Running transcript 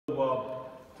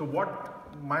So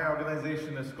what my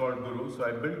organization is called Guru. So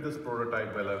I built this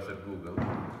prototype while I was at Google.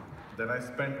 Then I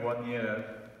spent 1 year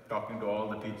talking to all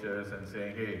the teachers and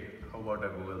saying, hey, how about a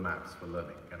Google Maps for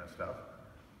learning kind of stuff.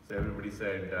 So everybody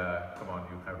said, come on,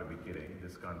 you have to be kidding.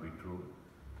 This can't be true.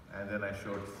 And then I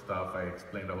showed stuff, I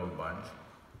explained a whole bunch.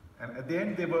 And at the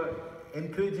end, they were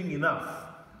encouraging enough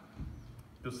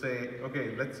to say,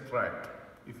 okay, let's try it.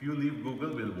 If you leave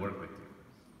Google, we'll work with you.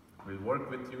 We'll work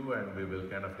with you and we will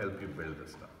kind of help you build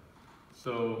this stuff.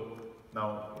 So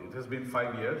now it has been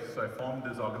 5 years, so I formed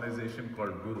this organization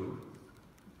called Guru.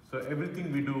 So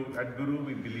everything we do at Guru,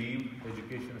 we believe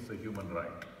education is a human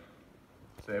right.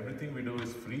 So everything we do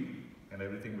is free and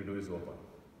everything we do is open,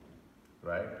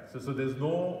 right? So there's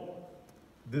no,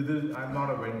 I'm not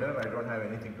a vendor, I don't have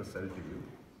anything to sell to you.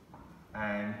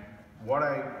 And what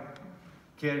I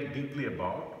care deeply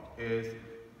about is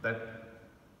that,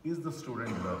 is the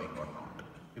student learning or not?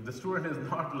 If the student is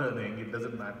not learning, it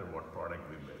doesn't matter what product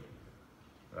we build,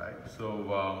 right? So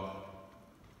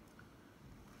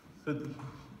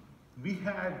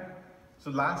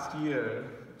last year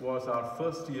was our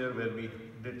first year where we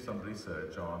did some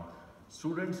research on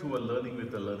students who are learning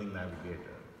with a learning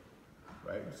navigator,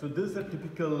 right? So this is a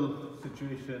typical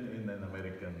situation in an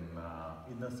American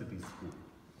inner city school.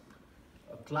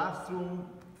 A classroom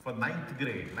for 9th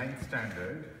grade, 9th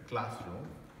standard classroom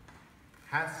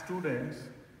has students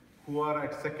who are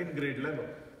at 2nd grade level,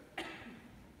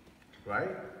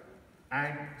 right?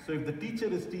 And so if the teacher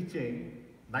is teaching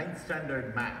 9th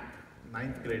standard math,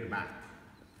 9th grade math,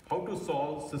 how to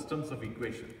solve systems of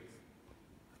equations,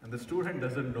 and the student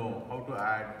doesn't know how to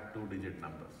add 2-digit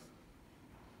numbers,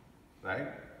 right?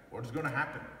 What's going to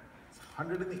happen? It's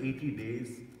 180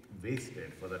 days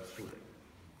wasted for that student.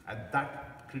 At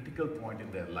that critical point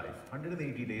in their life,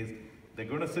 180 days, they're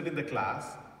going to sit in the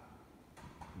class,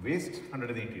 waste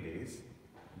 180 days,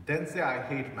 then say, I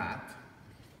hate math,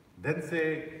 then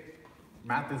say,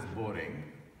 math is boring,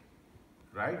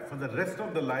 right? For the rest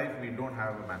of the life, we don't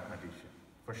have a mathematician,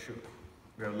 for sure.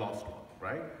 We have lost one,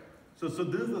 right? So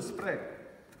this is the spread.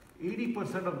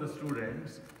 80% of the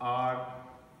students are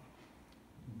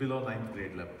below 9th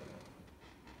grade level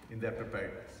in their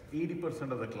preparedness.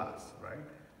 80% of the class, right?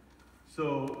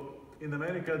 So in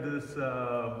America, there's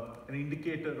an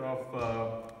indicator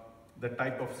of the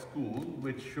type of school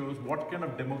which shows what kind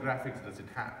of demographics does it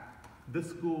have.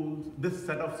 This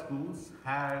set of schools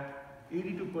had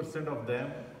 82% of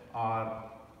them are,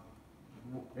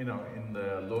 in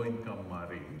the low income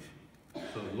range,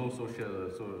 so low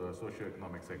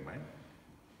socioeconomic segment,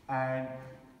 and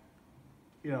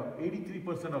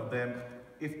 83% of them,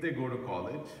 if they go to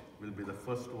college, will be the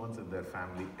first ones in their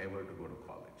family ever to go to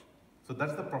college. So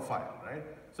that's the profile, right?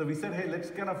 So we said, hey, let's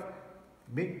kind of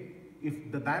make,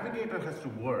 if the navigator has to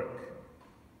work,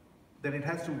 then it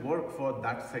has to work for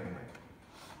that segment.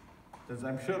 Since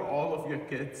I'm sure all of your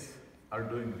kids are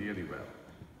doing really well,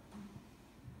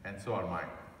 and so are mine,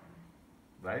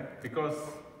 right? Because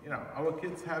our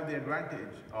kids have the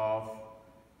advantage of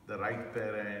the right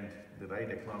parent, the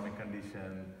right economic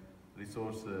condition,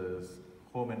 resources,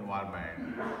 home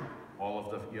environment. All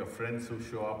of your friends who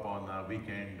show up on a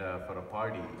weekend for a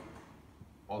party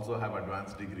also have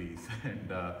advanced degrees, and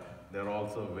they're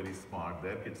also very smart.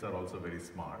 Their kids are also very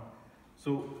smart.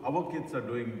 So our kids are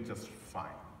doing just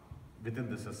fine within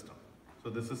the system. So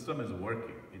the system is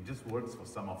working. It just works for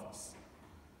some of us,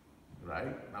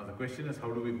 right? Now the question is,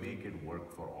 how do we make it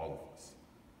work for all of us,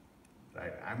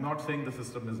 right? I'm not saying the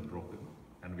system is broken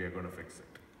and we are going to fix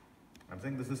it. I'm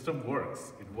saying the system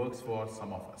works. It works for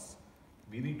some of us.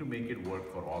 We need to make it work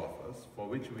for all of us, for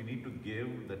which we need to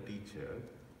give the teacher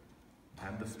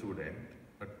and the student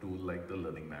a tool like the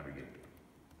Learning Navigator.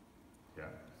 Yeah.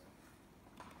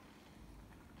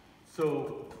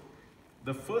 So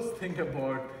the first thing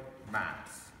about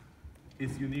maps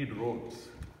is you need roads.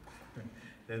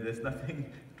 There's nothing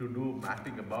to do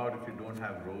mapping about if you don't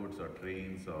have roads or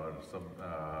trains or some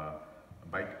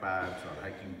bike paths or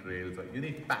hiking trails. You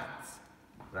need paths,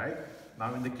 right?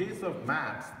 Now in the case of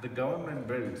maps, the government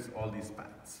builds all these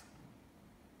paths.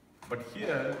 But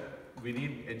here, we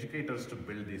need educators to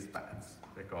build these paths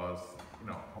because,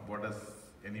 what does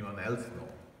anyone else know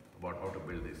about how to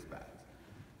build these paths?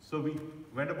 So we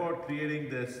went about creating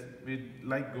this,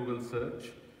 like Google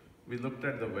search, we looked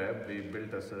at the web, we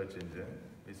built a search engine.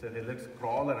 We said, hey, let's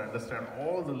crawl and understand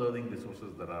all the learning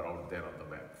resources that are out there on the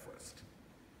web first,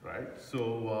 right?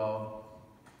 So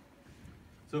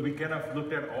we kind of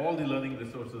looked at all the learning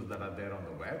resources that are there on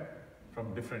the web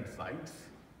from different sites.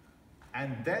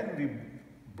 And then we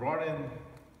brought in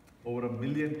over 1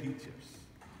 million teachers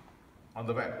on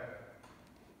the web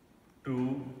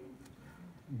to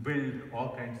build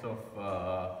all kinds of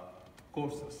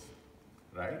courses,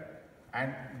 right?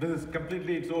 And this is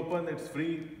completely, it's open, it's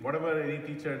free. Whatever any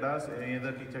teacher does, any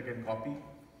other teacher can copy.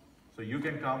 So you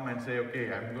can come and say,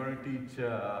 okay, I'm going to teach,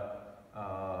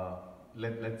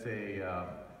 let's say,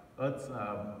 Earth's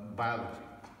biology.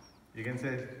 You can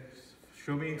say,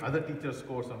 show me other teachers'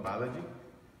 course on biology.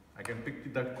 I can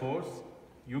pick that course.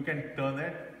 You can turn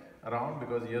it around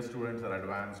because your students are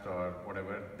advanced or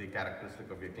whatever the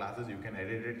characteristic of your classes. You can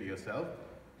edit it yourself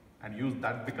and use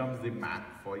that becomes the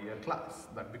map for your class.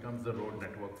 That becomes the road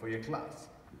network for your class,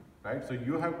 right? So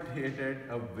you have created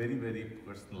a very, very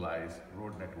personalized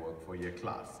road network for your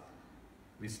class.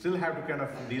 We still have to kind of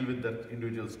deal with that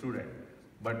individual student.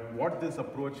 But what this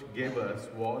approach gave us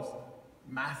was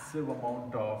massive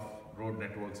amount of road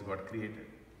networks got created.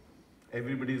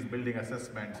 Everybody is building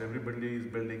assessments, everybody is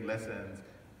building lessons.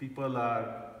 People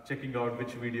are checking out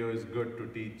which video is good to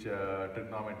teach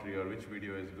trigonometry or which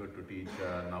video is good to teach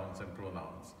nouns and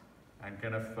pronouns, and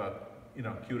kind of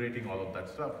curating all of that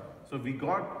stuff. So we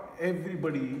got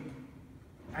everybody,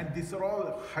 and these are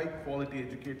all high quality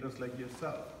educators like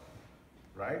yourself,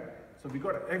 right? So we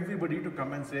got everybody to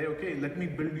come and say, okay, let me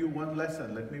build you one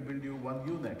lesson, let me build you one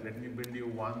unit, let me build you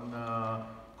one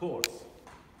course,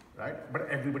 right? But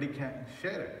everybody can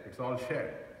share it, it's all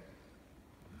shared.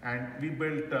 And we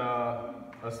built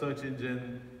a search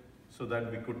engine so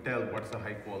that we could tell what's a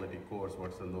high quality course,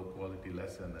 what's a low quality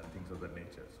lesson, and things of that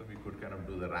nature. So we could kind of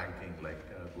do the ranking like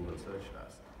Google search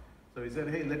does. So we said,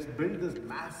 hey, let's build this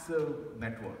massive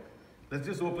network. Let's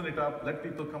just open it up, let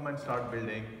people come and start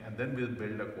building, and then we'll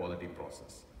build a quality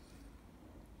process,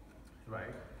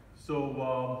 right?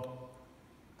 So,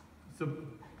 so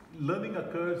learning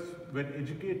occurs when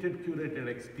educated, curated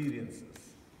experiences.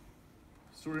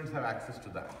 Students have access to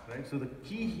that, right? So the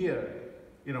key here,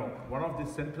 one of the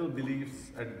central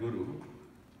beliefs at Guru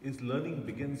is learning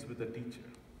begins with the teacher,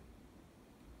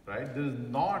 right? This is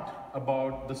not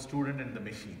about the student and the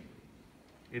machine.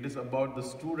 It is about the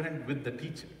student with the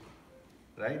teacher,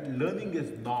 right? Learning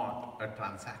is not a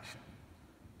transaction.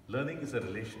 Learning is a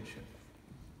relationship.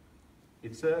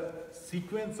 It's a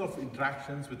sequence of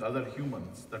interactions with other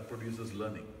humans that produces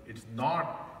learning. It's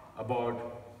not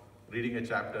about reading a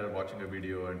chapter, watching a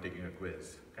video, and taking a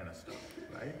quiz kind of stuff,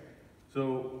 right?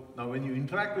 So now when you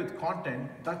interact with content,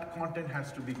 that content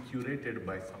has to be curated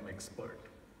by some expert.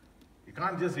 You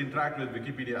can't just interact with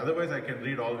Wikipedia, otherwise I can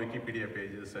read all Wikipedia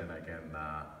pages and I can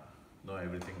know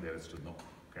everything there is to know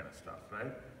kind of stuff,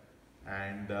 right?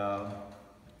 And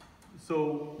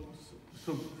so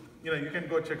you can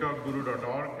go check out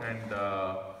guru.org, and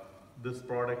this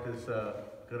product is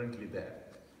currently there.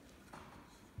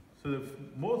 So the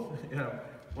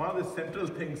one of the central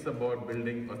things about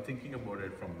building or thinking about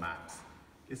it from maps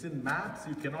is in maps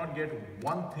you cannot get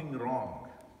one thing wrong.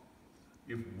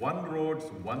 If one road's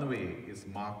one way is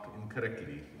marked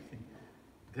incorrectly,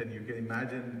 then you can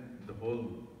imagine the whole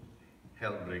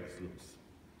hell breaks loose,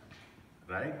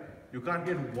 right? You can't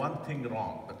get one thing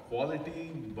wrong. The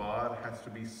quality bar has to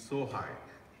be so high.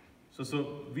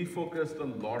 So we focused a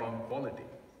lot on quality.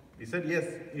 We said, yes,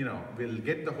 we'll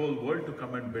get the whole world to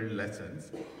come and build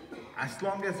lessons. As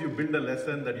long as you build a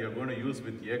lesson that you're going to use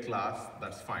with your class,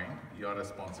 that's fine. You're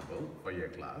responsible for your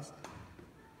class.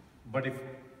 But if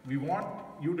we want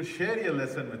you to share your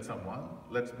lesson with someone,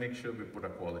 let's make sure we put a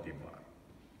quality bar,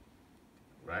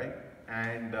 right?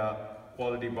 And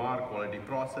quality bar, quality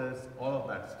process, all of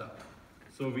that stuff.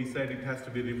 So we said it has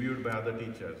to be reviewed by other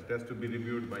teachers. It has to be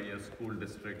reviewed by your school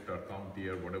district or county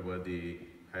or whatever the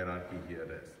hierarchy here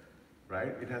is,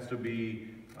 right? It has to be,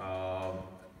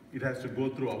 it has to go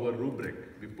through our rubric.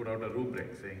 We put out a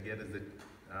rubric saying here is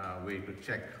the way to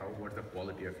check what's the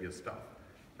quality of your stuff,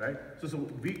 right? So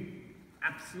we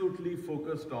absolutely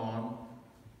focused on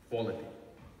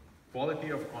quality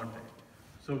of content.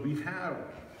 So we have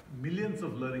millions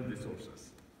of learning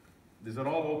resources. These are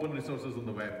all open resources on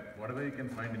the web, whatever you can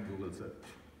find in Google search,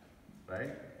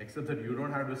 right? Except that you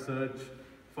don't have to search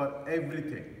for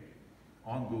everything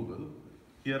on Google.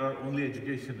 Here are only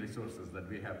education resources that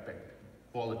we have picked,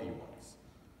 quality ones,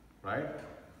 right?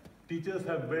 Teachers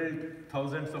have built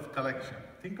thousands of collections.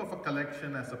 Think of a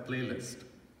collection as a playlist.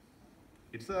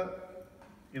 It's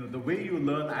the way you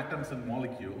learn atoms and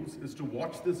molecules is to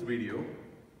watch this video,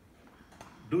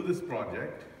 do this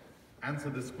project, answer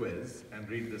this quiz, and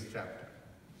read this chapter.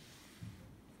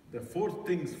 There are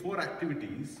four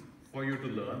activities for you to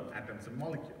learn atoms and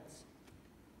molecules,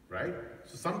 right?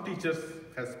 So some teachers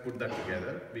has put that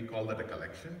together. We call that a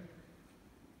collection.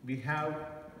 We have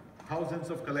thousands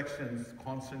of collections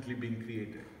constantly being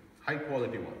created, high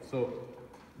quality ones. So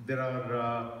there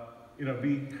are,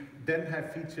 we then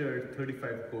have featured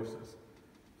 35 courses.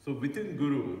 So within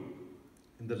Guru,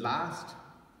 in the last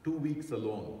 2 weeks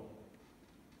alone,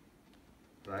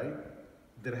 right,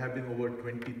 there have been over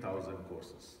 20,000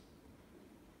 courses.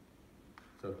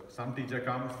 So some teacher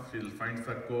comes, she'll find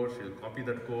that course, she'll copy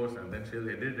that course, and then she'll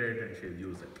edit it and she'll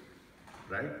use it,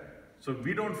 right? So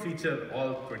we don't feature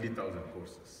all 20,000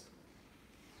 courses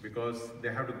because they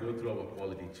have to go through our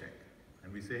quality check.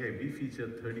 And we say, hey, we feature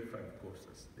 35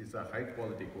 courses. These are high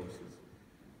quality courses.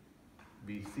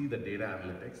 We see the data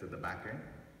analytics at the back end.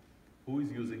 Who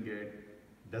is using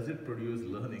it? Does it produce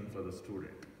learning for the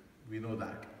student? We know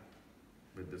that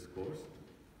with this course.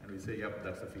 And we say, yep,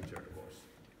 that's a featured course,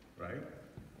 right?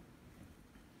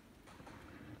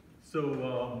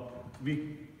 So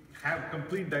we have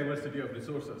complete diversity of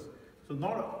resources. So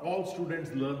not all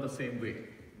students learn the same way.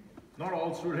 Not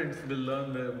all students will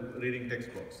learn reading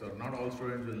textbooks, or not all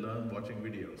students will learn watching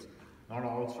videos. Not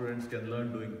all students can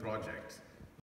learn doing projects.